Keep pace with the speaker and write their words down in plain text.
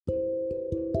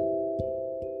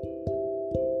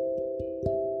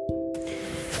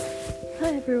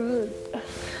everyone,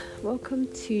 welcome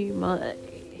to my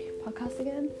podcast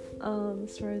again,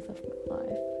 Stories of My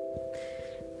Life,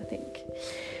 I think.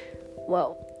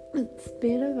 Well, it's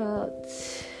been about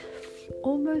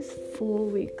almost 4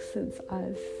 weeks since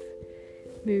I've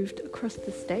moved across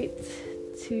the state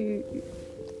to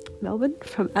Melbourne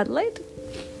from Adelaide,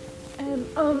 and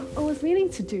I was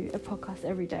meaning to do a podcast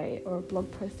every day or a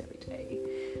blog post every day,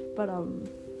 but I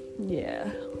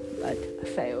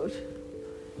failed.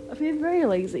 I've been very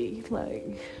lazy,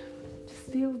 just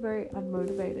feel very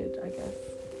unmotivated, I guess.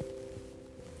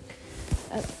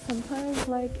 And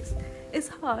sometimes, it's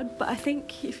hard, but I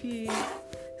think if you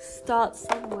start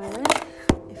somewhere,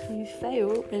 if you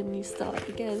fail and you start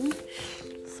again.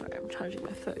 Sorry, I'm charging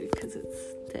my phone because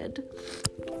it's dead.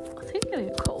 I think I'm getting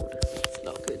a cold. It's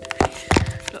not good.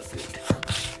 Not good.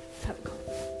 I have a cold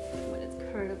when it's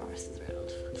coronavirus is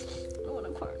around. I don't want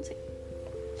to quarantine.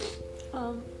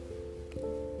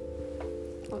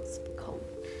 What's cold?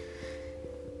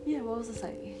 Yeah, what was I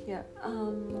saying? Yeah, I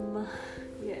don't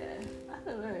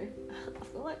know. I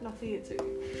feel like nothing to do.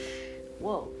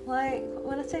 Well,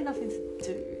 when I say nothing to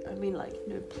do, I mean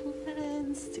no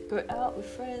plans to go out with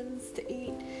friends, to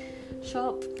eat,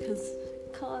 shop, because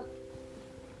can't.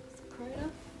 It's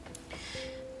corona.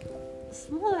 It's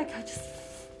more like I just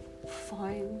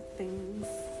find things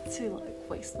to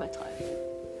waste my time.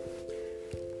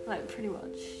 Pretty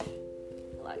much,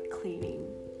 cleaning.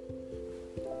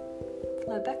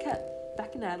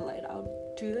 Back in Adelaide, I'll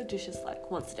do the dishes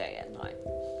once a day at night.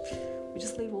 We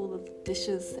just leave all the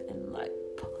dishes and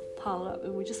pile it up,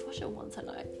 and we just wash it once a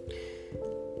night.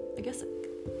 I guess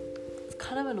it's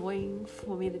kind of annoying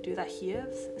for me to do that here,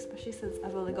 especially since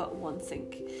I've only got one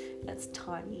sink that's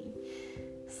tiny.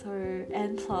 So,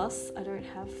 and plus I don't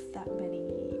have that many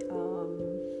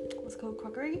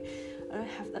crockery. I don't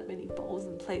have that many bowls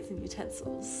and plates and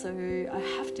utensils, so I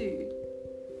have to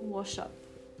wash up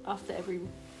after every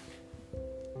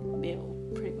meal,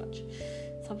 pretty much.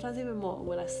 Sometimes even more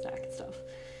when I snack and stuff.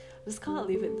 I just can't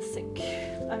leave it in the sink.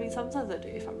 I mean, sometimes I do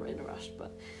if I'm in a rush,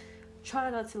 but try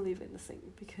not to leave it in the sink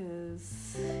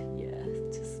because,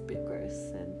 it's just a bit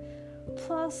gross. And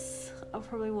plus, I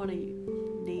probably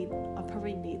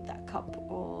need that cup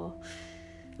or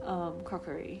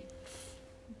crockery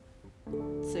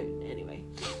soon. Anyway,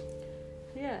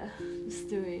 just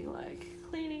doing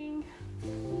cleaning,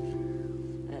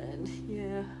 and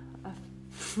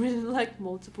I've written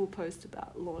multiple posts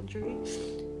about laundry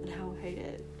and how I hate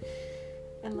it,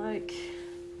 and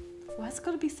why it's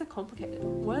got to be so complicated.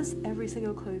 Why does every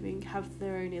single clothing have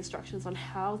their own instructions on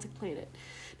how to clean it?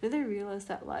 Do they realize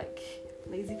that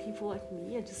lazy people like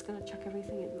me are just gonna chuck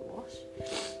everything in the wash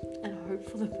and hope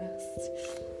for the best?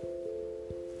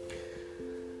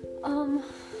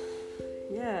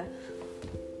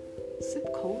 It's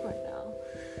super cold right now,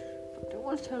 but I don't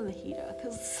want to turn on the heater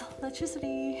because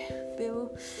electricity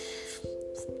bill.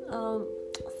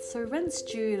 So rent's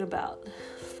due in about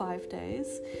 5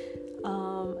 days,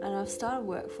 and I've started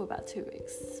work for about 2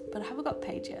 weeks, but I haven't got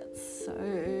paid yet, so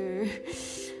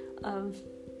I'm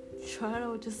trying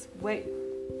to just wait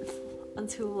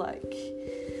until so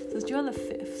it's due on the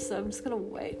 5th, so I'm just gonna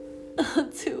wait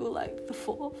until the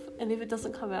 4th, and if it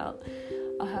doesn't come out,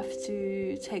 I'll have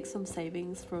to take some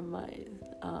savings from my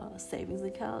savings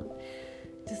account.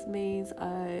 This means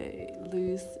I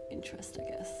lose interest, I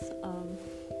guess,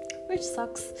 which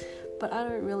sucks, but I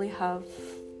don't really have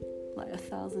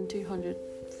 1,200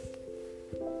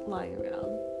 lying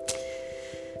around.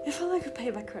 If I could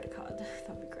pay by credit card,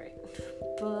 that'd be great.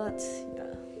 But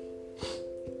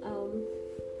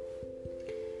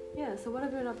so what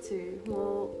I've been up to,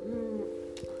 well,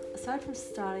 aside from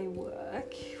starting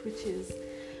work, which is,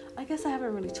 I guess I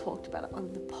haven't really talked about it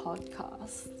on the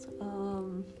podcast.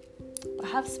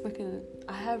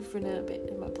 I have written a bit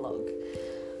in my blog.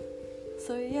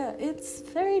 So it's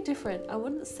very different. I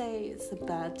wouldn't say it's a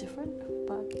bad different,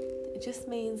 but it just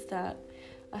means that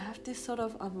I have to sort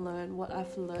of unlearn what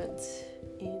I've learnt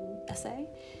in essay,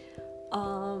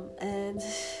 and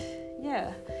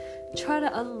try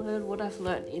to unlearn what I've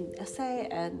learned in essay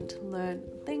and learn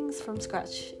things from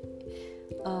scratch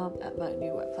at my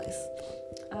new workplace.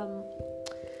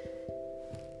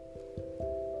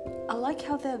 I like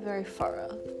how they're very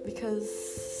thorough because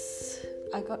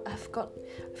I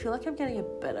feel like I'm getting a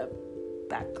better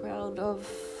background of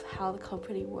how the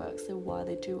company works and why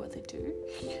they do what they do.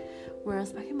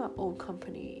 Whereas back in my old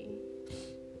company,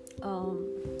 I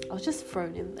was just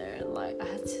thrown in there and I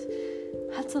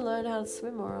had to learn how to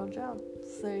swim or I'll drown.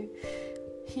 So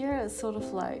here it's sort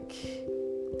of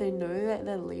they know that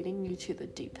they're leading you to the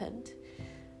deep end,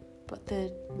 but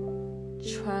they're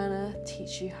trying to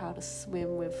teach you how to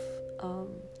swim with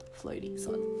floaties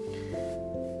on,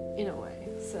 in a way.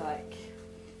 So like,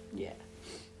 yeah,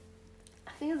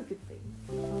 I think it's a good thing.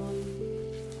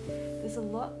 There's a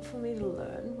lot for me to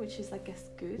learn, which is, I guess,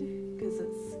 good, because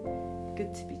it's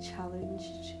good to be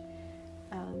challenged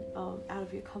and out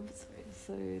of your comfort zone.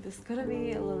 So there's gonna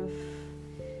be a lot of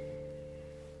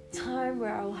time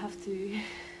where I'll have to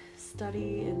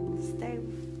study and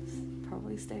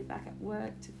probably stay back at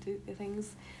work to do the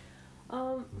things.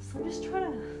 So I'm just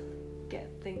trying to get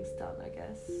things done, I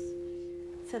guess.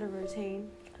 Set a routine.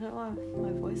 I don't know why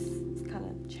my voice is kind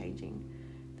of changing.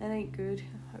 That ain't good.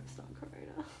 I hope it's not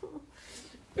corona.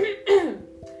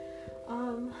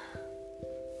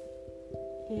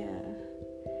 Yeah.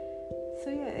 So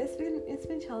yeah, it's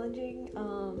been challenging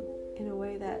in a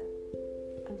way that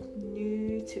I'm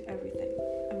new to everything.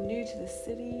 I'm new to the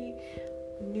city,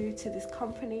 I'm new to this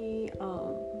company,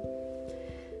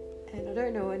 and I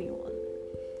don't know anyone.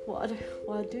 Well,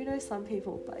 I do know some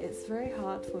people, but it's very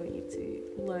hard for me to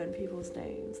learn people's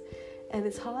names. And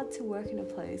it's hard to work in a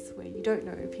place where you don't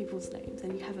know people's names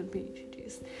and you haven't been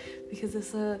introduced, because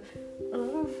there's a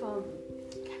lot of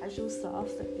casual staff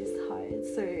that is hired.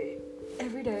 So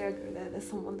every day I go there, there's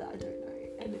someone that I don't know,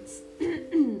 and it's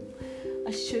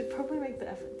I should probably make the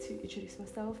effort to introduce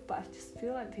myself, but I just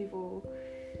feel like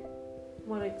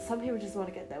some people just want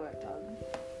to get their work done,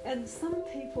 and some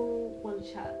people want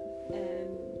to chat,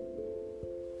 and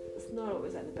it's not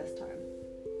always at the best time.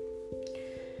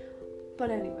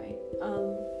 But anyway,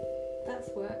 that's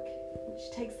work,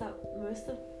 which takes up most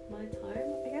of my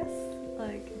time, I guess,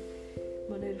 like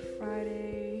Monday to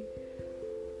Friday.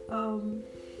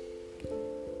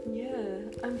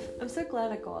 Yeah, I'm so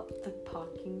glad I got the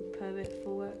parking permit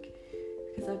for work,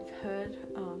 because I've heard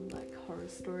like horror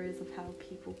stories of how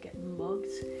people get mugged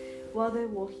while they're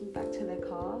walking back to their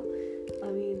car. I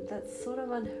mean, that's sort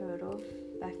of unheard of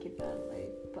back in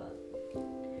Adelaide, but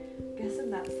I guess in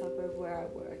that suburb where I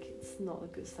work, it's not a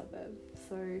good suburb,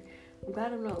 so I'm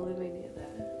glad I'm not living near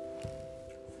there.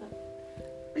 So,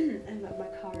 and that my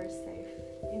car is safe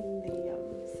in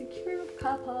the secure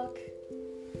car park.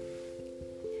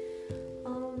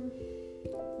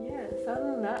 Yeah, so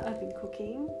other than that, I've been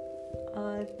cooking.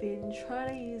 I've been trying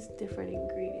to use different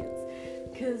ingredients,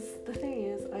 because the thing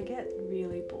is, I get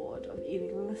really bored of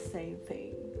eating the same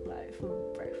thing, like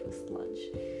from breakfast, lunch,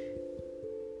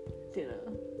 dinner,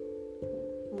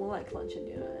 more like lunch and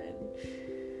dinner, and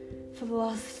for the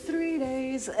last 3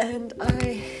 days, and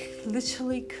I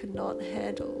literally could not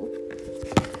handle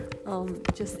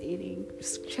just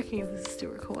checking if this is still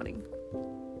recording.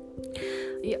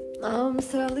 Yeah,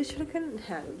 so I literally couldn't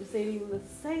handle just eating the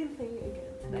same thing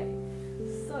again today.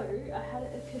 So I had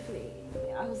an epiphany.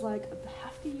 I was like, I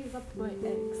have to use up my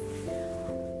eggs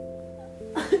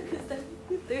because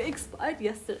they expired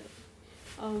yesterday.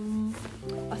 I think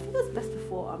it was best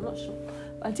before, I'm not sure.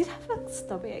 I did have a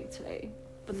stomach ache today,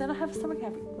 but then I have a stomach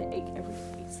ache every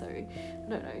day, so I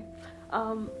don't know.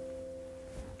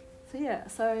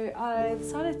 So I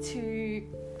decided to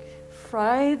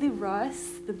fry the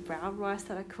brown rice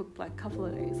that I cooked like a couple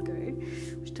of days ago,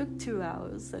 which took 2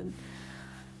 hours, and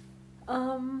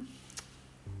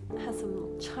had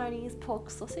some Chinese pork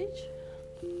sausage,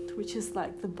 which is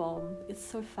like the bomb. It's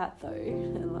so fat though,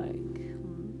 and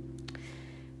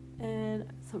and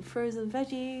some frozen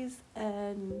veggies,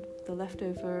 and the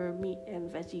leftover meat and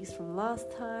veggies from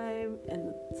last time,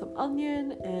 and some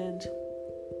onion, and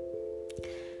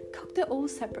cooked it all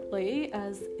separately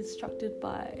as instructed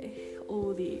by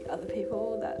all the other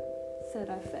people that said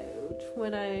I failed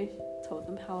when I told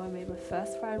them how I made my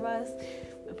first fried rice.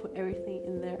 I put everything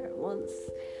in there at once.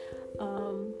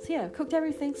 Cooked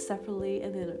everything separately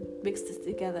and then mixed it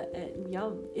together, and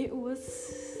yum, it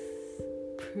was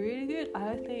pretty good.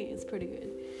 I think it's pretty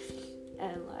good,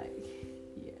 and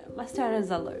my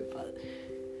standards are low, but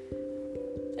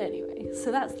anyway,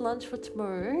 so that's lunch for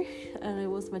tomorrow, and it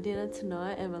was my dinner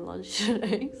tonight and my lunch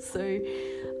today, so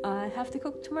I have to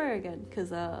cook tomorrow again,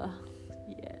 because I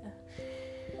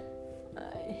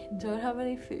don't have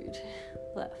any food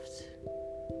left.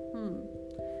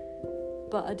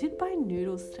 But I did buy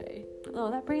noodles today.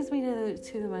 That brings me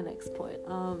to my next point.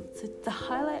 So the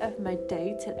highlight of my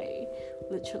day today,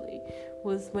 literally,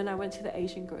 was when I went to the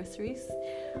Asian groceries.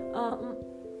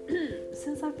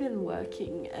 Since I've been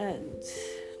working and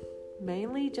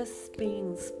mainly just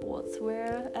being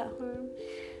sportswear at home,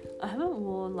 I haven't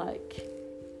worn like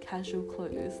casual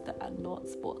clothes that are not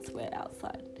sportswear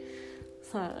outside.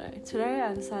 So I don't know. Today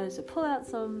I decided to pull out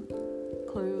some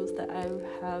clothes that I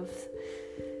have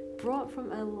brought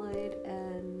from Adelaide,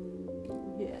 and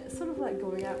sort of like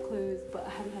going out clothes, but I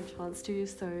haven't had a chance to,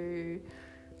 so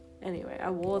Anyway, I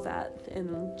wore that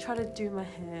and tried to do my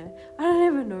hair. I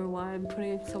don't even know why I'm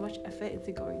putting so much effort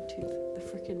into going to the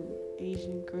freaking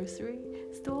Asian grocery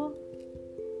store.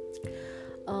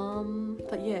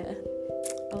 But yeah,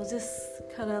 I was just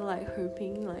kind of like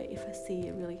hoping, like, if I see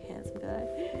a really handsome guy,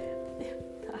 I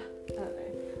don't know.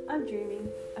 I'm dreaming.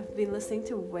 I've been listening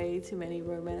to way too many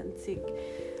romantic,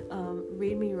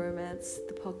 Read Me Romance,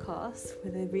 the podcast,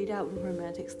 where they read out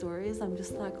romantic stories. I'm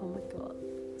just like, oh my god,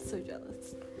 so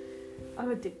jealous.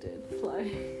 I'm addicted. Like,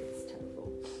 it's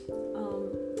terrible.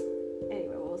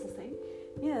 Anyway, what was I saying?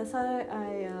 Yeah, so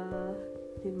I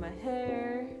did my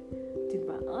hair, did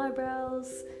my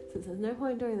eyebrows, since there's no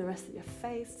point doing the rest of your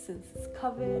face since it's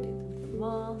covered in the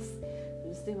mask. I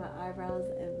just did my eyebrows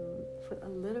and put a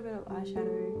little bit of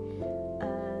eyeshadow,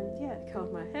 and yeah,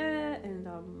 curled my hair and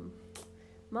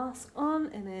mask on,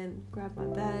 and then grabbed my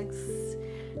bags,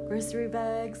 grocery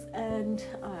bags, and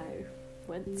I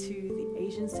went to the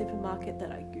Asian supermarket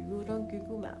that I googled on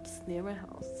Google Maps near my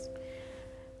house.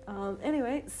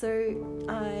 Anyway, so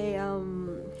I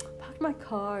parked my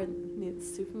car near the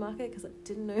supermarket because I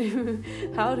didn't know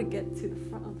how to get to the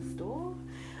front of the store.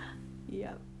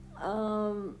 Yeah.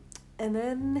 And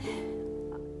then,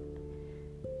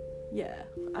 yeah,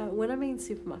 when I mean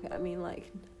supermarket, I mean like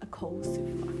a Coles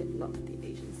supermarket, not the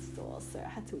Asian store. So I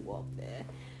had to walk there.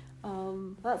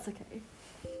 That's okay.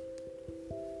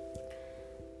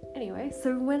 Anyway,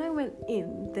 so when I went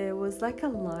in, there was like a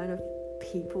line of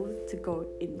people to go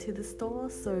into the store.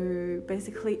 So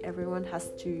basically everyone has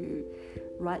to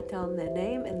write down their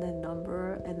name and their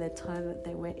number and their time that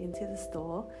they went into the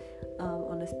store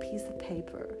on this piece of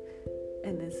paper.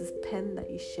 And there's this pen that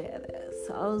you share there.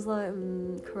 So I was like,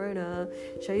 Corona,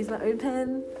 should I use my own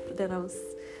pen? But then I was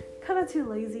kind of too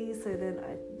lazy, so then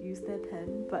I used their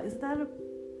pen. But is that a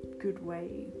good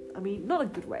way? I mean, not a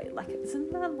good way. Like,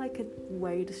 isn't that like a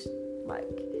way to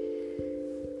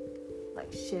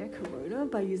like share Corona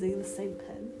by using the same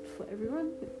pen for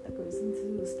everyone that goes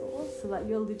into the store? So like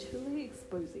you're literally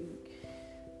exposing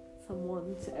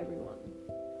someone to everyone.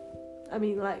 I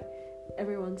mean, like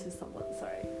everyone to someone.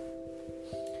 Sorry.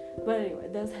 But anyway,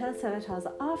 there's hand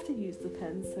sanitizer after you use the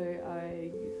pen, so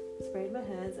I sprayed my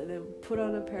hands and then put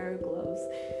on a pair of gloves,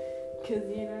 because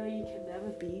you know you can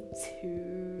never be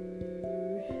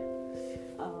too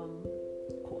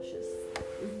cautious.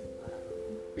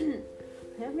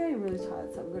 I'm getting really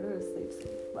tired, so I'm going to go to sleep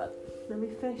soon, but let me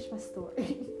finish my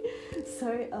story. So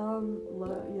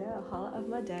highlight of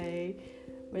my day,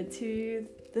 went to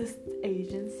this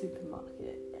Asian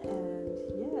supermarket, and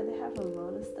yeah, they have a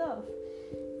lot of stuff.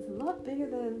 It's a lot bigger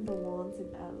than the ones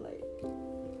in Adelaide.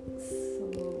 So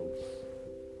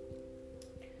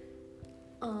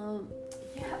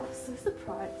yeah, I was so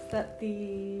surprised that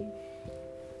the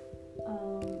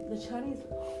Chinese,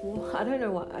 well, I don't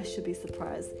know why I should be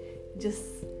surprised,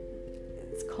 just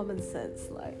it's common sense.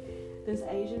 Like, those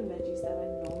Asian veggies that I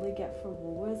normally get from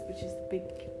Woolworths, which is the big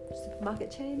supermarket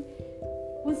chain,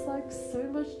 was like so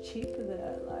much cheaper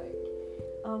there. Like,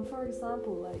 for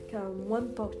example, like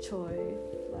one bok choy,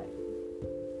 like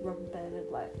rubber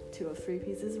banded, like 2 or 3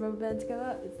 pieces rubber band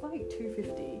together, it's like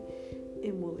 $2.50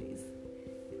 in Woolies.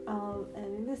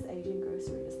 And in this Asian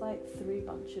grocery, it's like 3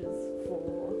 bunches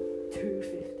for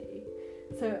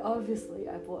 $2.50. So obviously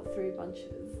I bought 3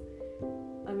 bunches.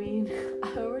 I mean,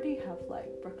 I already have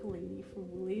like broccolini from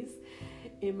Woolies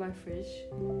in my fridge.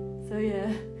 So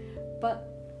yeah, but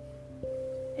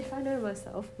if I know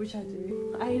myself, which I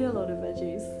do, I eat a lot of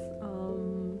veggies.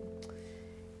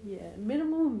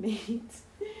 Minimal meat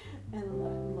and a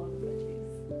lot of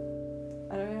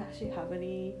veggies. I don't actually have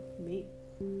any meat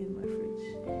in my fridge,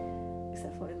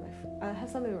 except for in my I have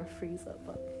some in my freezer,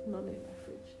 but not in my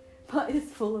fridge. But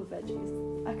it's full of veggies.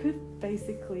 I could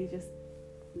basically just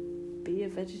be a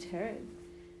vegetarian.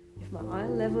 If my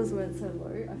iron levels weren't so low,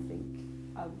 I think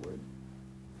I would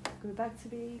go back to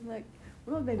being like,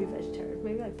 well, not maybe vegetarian,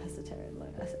 maybe like pescatarian.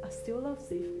 Like, I still love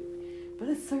seafood, but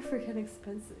it's so freaking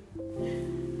expensive.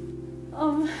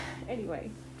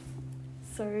 Anyway,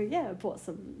 so yeah, I bought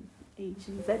some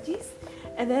Asian veggies,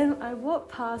 and then I walked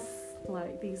past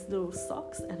like these little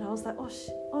socks, and I was like,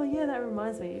 oh yeah, that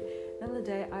reminds me. The other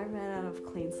day I ran out of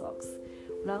clean socks.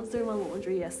 When I was doing my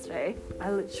laundry yesterday,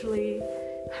 I literally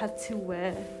had to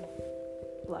wear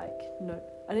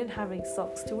I didn't have any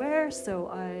socks to wear, so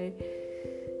I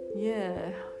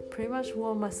pretty much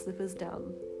wore my slippers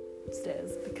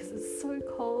downstairs because it's so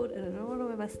cold and I don't want to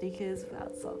wear my sneakers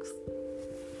without socks.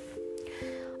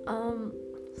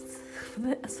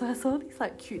 So I saw these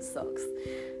like cute socks,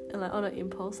 and like on an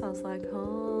impulse I was like,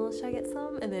 oh, should I get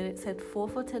some? And then it said 4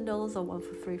 for $10 or 1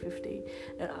 for $3.50,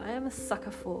 and I am a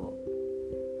sucker for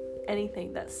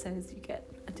anything that says you get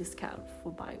a discount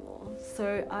for buying more.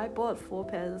 So I bought 4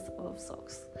 pairs of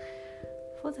socks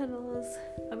for $10.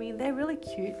 I mean, they're really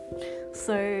cute.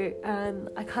 So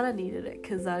I kind of needed it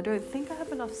because I don't think I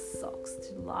have enough socks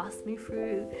to last me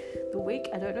through the week.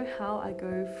 I don't know how I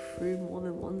go through more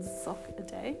than one sock a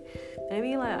day.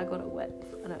 Maybe like I got it wet,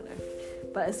 I don't know.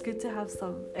 But it's good to have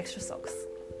some extra socks.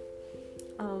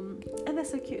 And they're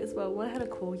so cute as well. One had a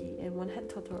corgi and one had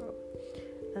Totoro.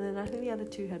 And then I think the other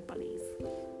 2 had bunnies.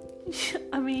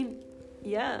 I mean,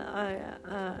 yeah, I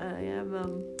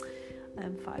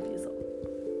am 5 years old.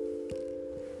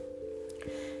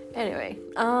 Anyway,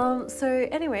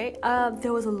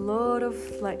 there was a lot of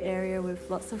like area with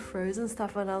lots of frozen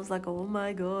stuff, and I was like, oh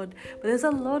my god. But there's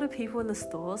a lot of people in the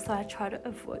store, so I try to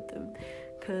avoid them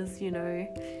because,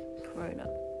 Corona.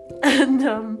 And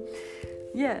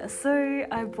so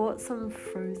I bought some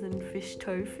frozen fish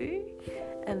tofu,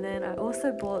 and then I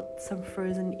also bought some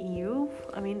frozen eel.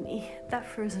 I mean, that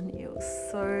frozen eel is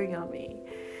so yummy.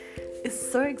 It's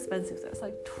so expensive though. It's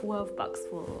like $12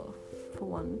 for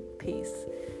one piece.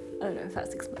 I don't know if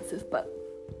that's expensive, but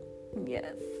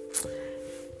yeah.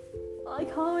 I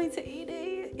can't wait to eat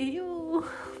it. Eel.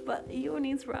 But eel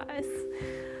needs rice.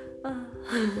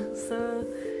 So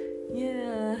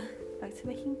yeah, back to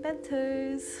making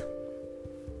bentos.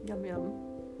 Yum yum.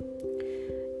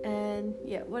 And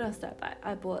yeah, what else did I buy?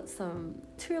 I bought some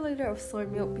 2 liter of soy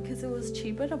milk because it was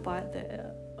cheaper to buy it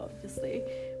there, obviously.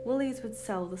 Woolies would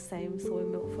sell the same soy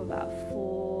milk for about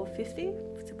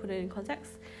 $4.50 to put it in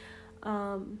context.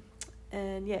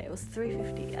 And yeah, it was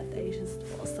 $3.50 at the Asian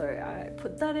store. So I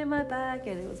put that in my bag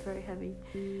and it was very heavy.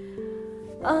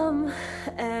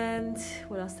 And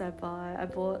what else did I buy? I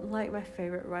bought like my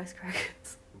favorite rice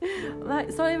crackers. Like,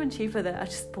 it's not even cheaper there. I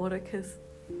just bought it because,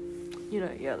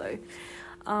 YOLO.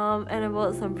 And I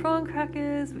bought some prawn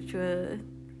crackers, which were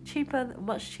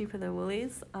much cheaper than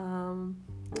Woolies. And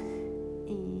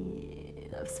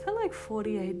I've spent like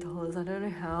 $48. I don't know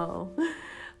how.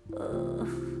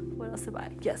 What else did I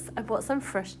buy? Yes, I bought some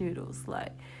fresh noodles.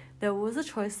 Like, there was a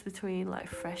choice between like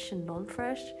fresh and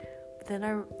non-fresh, but then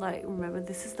I like remember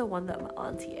this is the one that my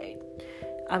auntie ate.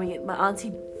 I mean, my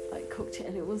auntie like cooked it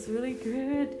and it was really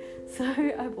good, so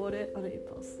I bought it on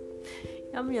impulse.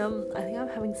 Yum yum. I think I'm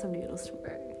having some noodles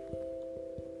tomorrow.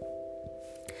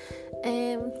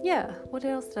 And yeah, what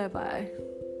else did I buy?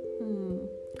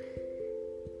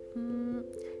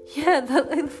 Yeah,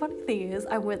 the funny thing is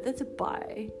I went there to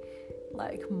buy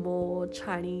like more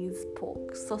Chinese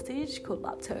pork sausage called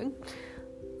laptong.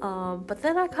 But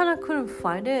then I kind of couldn't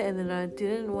find it, and then I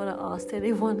didn't want to ask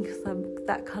anyone because I'm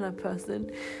that kind of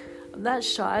person. I'm that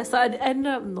shy, so I'd end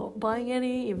up not buying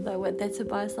any even though I went there to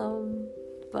buy some.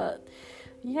 But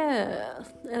yeah,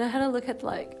 and I had a look at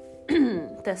like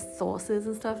their sauces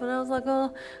and stuff, and I was like,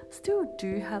 oh, still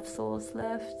do have sauce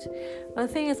left. But the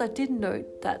thing is, I did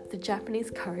note that the Japanese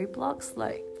curry blocks,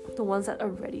 like the ones that are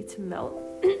ready to melt,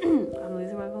 I'm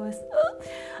losing my voice.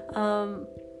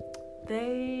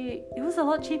 It was a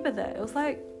lot cheaper there. It was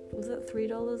like, was it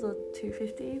 $3 or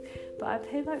 $2.50? But I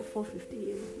paid like $4.50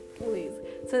 in Woolies.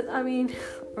 So I mean,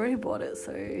 I already bought it,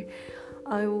 so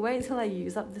I will wait until I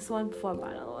use up this one before I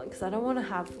buy another one, because I don't want to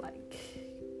have like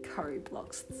curry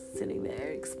blocks sitting there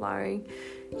expiring,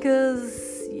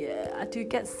 because yeah, I do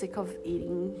get sick of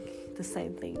eating the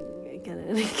same thing again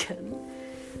and again.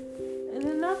 And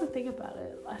another thing about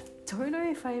it, I don't know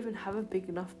if I even have a big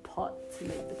enough pot to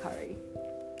make the curry,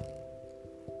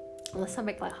 unless I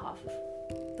make like half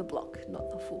the block, not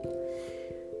the full.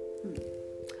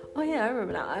 Oh yeah, I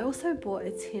remember now. I also bought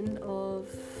a tin of,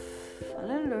 I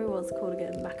don't know what it's called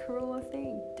again, mackerel I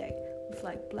think, with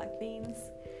like black beans.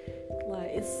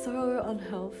 Like, it's so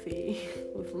unhealthy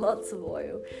with lots of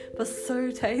oil, but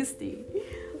so tasty.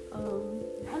 I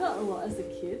had it a lot as a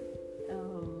kid,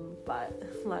 but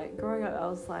like growing up I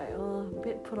was like, a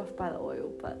bit put off by the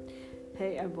oil, but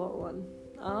hey, I bought one.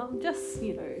 Just,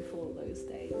 for those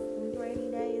days, those rainy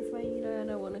days when, I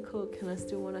don't want to cook and I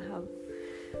still want to have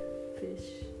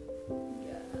fish.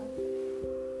 Yeah.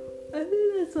 I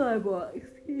think that's what I bought,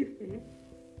 excuse me.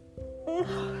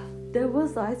 There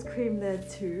was ice cream there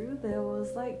too. There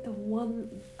was like the one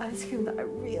ice cream that I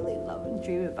really love and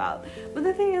dream about. But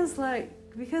the thing is, like,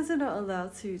 because we're not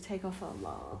allowed to take off our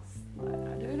masks, like,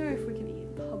 I don't know if we can eat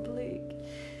in public.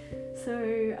 So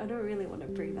I don't really want to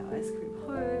bring that ice cream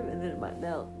home, and then it might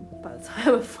melt by the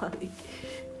time I finally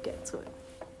get to it.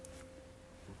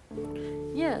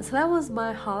 Yeah, so that was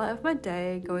my highlight of my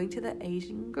day, going to the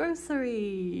Asian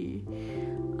grocery.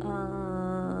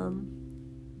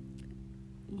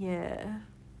 Yeah,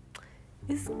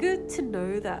 it's good to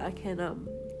know that I can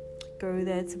go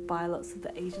there to buy lots of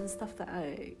the Asian stuff that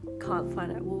I can't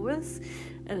find at Woolworths,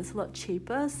 and it's a lot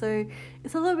cheaper. So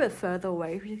it's a little bit further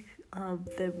away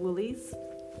than Woolies,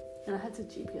 and I had to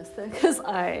GPS there because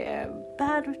I am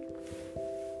bad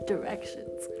with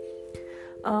directions.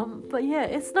 But yeah,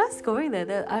 it's nice going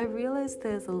there. I realized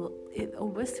it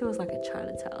almost feels like a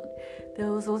Chinatown.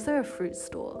 There was also a fruit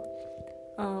store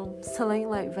selling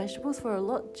like vegetables were a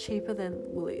lot cheaper than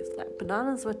Woolies. Like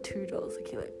bananas were $2 a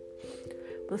kilo.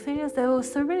 But the thing is, there were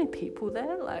so many people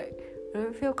there, like I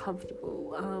don't feel comfortable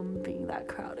being that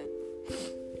crowded.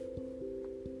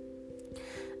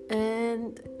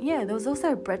 And yeah, there was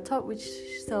also a bread top which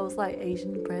sells like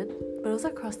Asian bread, but it was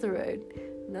across the road.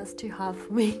 And that's too hard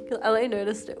for me. I only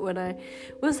noticed it when I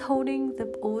was holding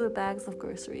all the bags of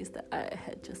groceries that I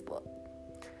had just bought.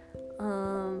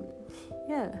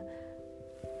 Yeah.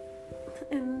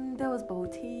 And there was bubble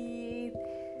tea.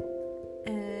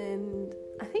 And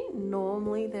I think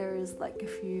normally there is like a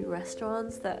few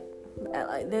restaurants that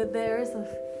like there is a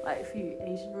few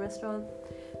Asian restaurants,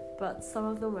 but some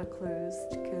of them are closed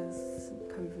because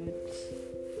COVID.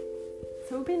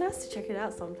 So it would be nice to check it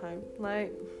out sometime,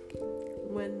 like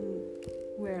when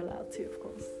we're allowed to, of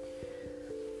course.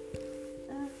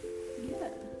 Yeah,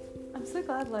 I'm so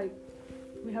glad like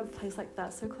we have a place like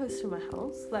that so close to my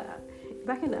house. Like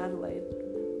back in Adelaide,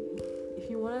 if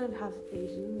you want to have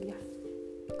Asian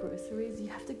groceries, you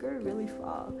have to go really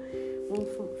far. Well,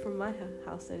 from my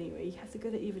house anyway, you have to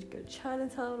either go to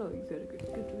Chinatown or you go to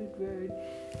Goodwood Road,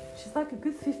 which is like a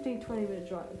good 15-20 minute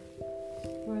drive.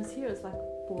 Whereas here it's like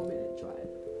a 4-minute drive.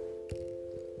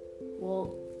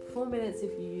 Well, 4 minutes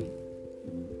if you're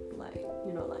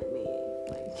not like me,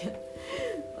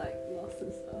 like lost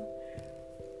and stuff.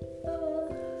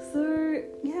 So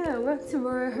yeah, work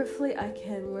tomorrow. Hopefully I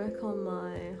can work on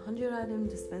my 100 item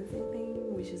dispensing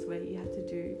thing, which is where you have to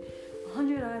do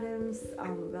 100 items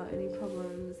without any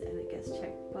problems, and it gets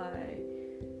checked by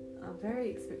a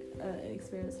very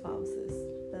experienced pharmacist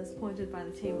that's appointed by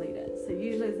the team leader. So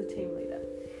usually it's the team leader.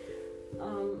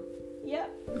 Yeah,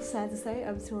 sad to say,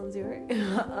 I'm still on 0.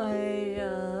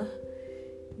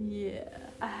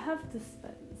 I have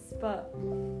dispense, but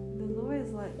there's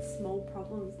always like small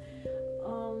problems.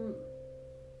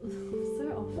 So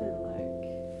often like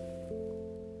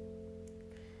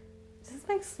just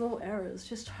like small errors.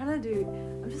 Just trying to do.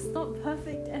 I'm just not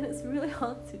perfect, and it's really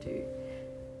hard to do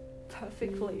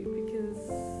perfectly because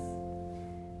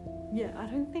I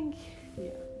don't think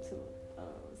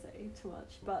too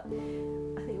much, but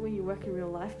I think when you work in real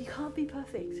life you can't be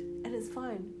perfect, and it's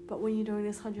fine. But when you're doing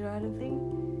this 100 item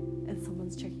thing and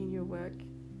someone's checking your work,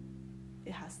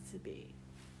 it has to be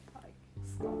like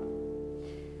spot on.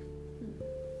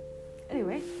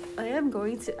 Anyway, I am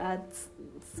going to add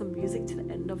some music to the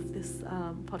end of this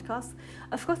podcast.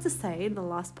 I forgot to say in the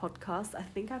last podcast, I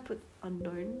think I put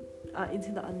Unknown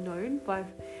Into the Unknown by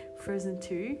Frozen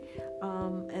 2,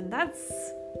 and that's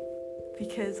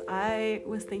because I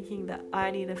was thinking that I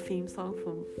need a theme song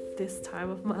from this time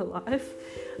of my life.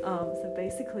 So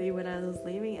basically when I was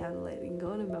leaving Adelaide and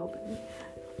going to Melbourne,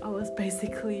 I was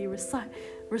basically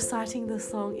reciting the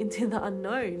song Into the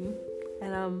Unknown,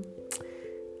 and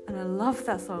I love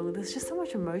that song. There's just so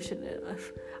much emotion in it.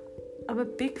 I'm a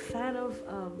big fan of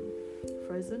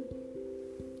Frozen,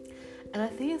 and I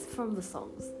think it's from the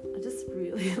songs. I just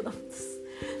really love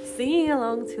singing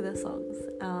along to the songs.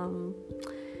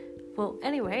 Well,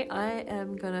 anyway, I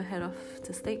am gonna head off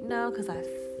to sleep now because I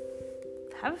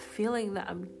have a feeling that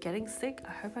I'm getting sick.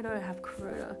 I hope I don't have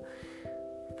corona,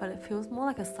 but it feels more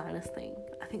like a sinus thing.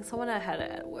 I think someone had it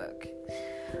at work.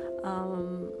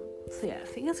 So yeah,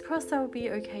 fingers crossed I will be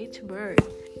okay tomorrow.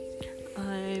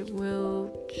 I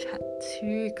will chat to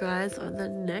you guys on the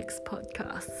next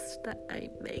podcast that I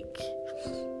make.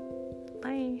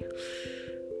 Bye.